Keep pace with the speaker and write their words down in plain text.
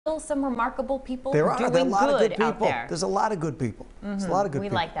Some remarkable people There are a lot of good people out there. There's a lot of good people. There's a lot of good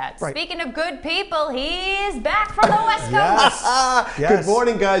people. We like that. Right. Speaking of good people, he's back from the West Coast. Yes. Good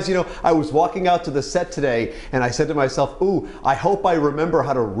morning, guys. You know, I was walking out to the set today, and I said to myself, ooh, I hope I remember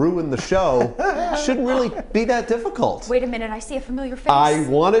how to ruin the show. Shouldn't really be that difficult. Wait a minute, I see a familiar face. I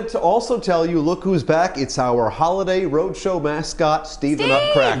wanted to also tell you, look who's back. It's our holiday Rhode Show mascot, Steve the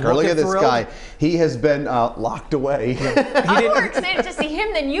Nutcracker. Look at this guy. He has been locked away. I'm more excited to see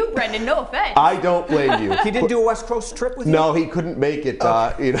him than you, Brendan. No offense. I don't blame you. He didn't do a West Coast trip with you? No, he couldn't make it.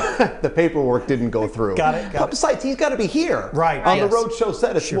 You know, the paperwork didn't go through. Got it. But besides, he's got to be here. Right. On the Rhode Show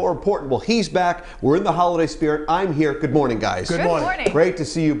set, it's more important. Well, he's back. We're in the holiday spirit. I'm here. Good morning, guys. Good morning. Great to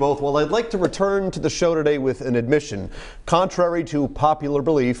see you both. Well, I'd like to return to the show today with an admission. Contrary to popular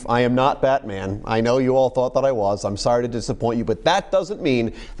belief, I am not Batman. I know you all thought that I was. I'm sorry to disappoint you, but that doesn't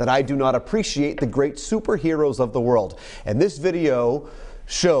mean that I do not appreciate the great superheroes of the world. And this video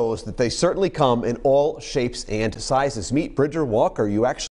shows that they certainly come in all shapes and sizes. Meet Bridger Walker. You actually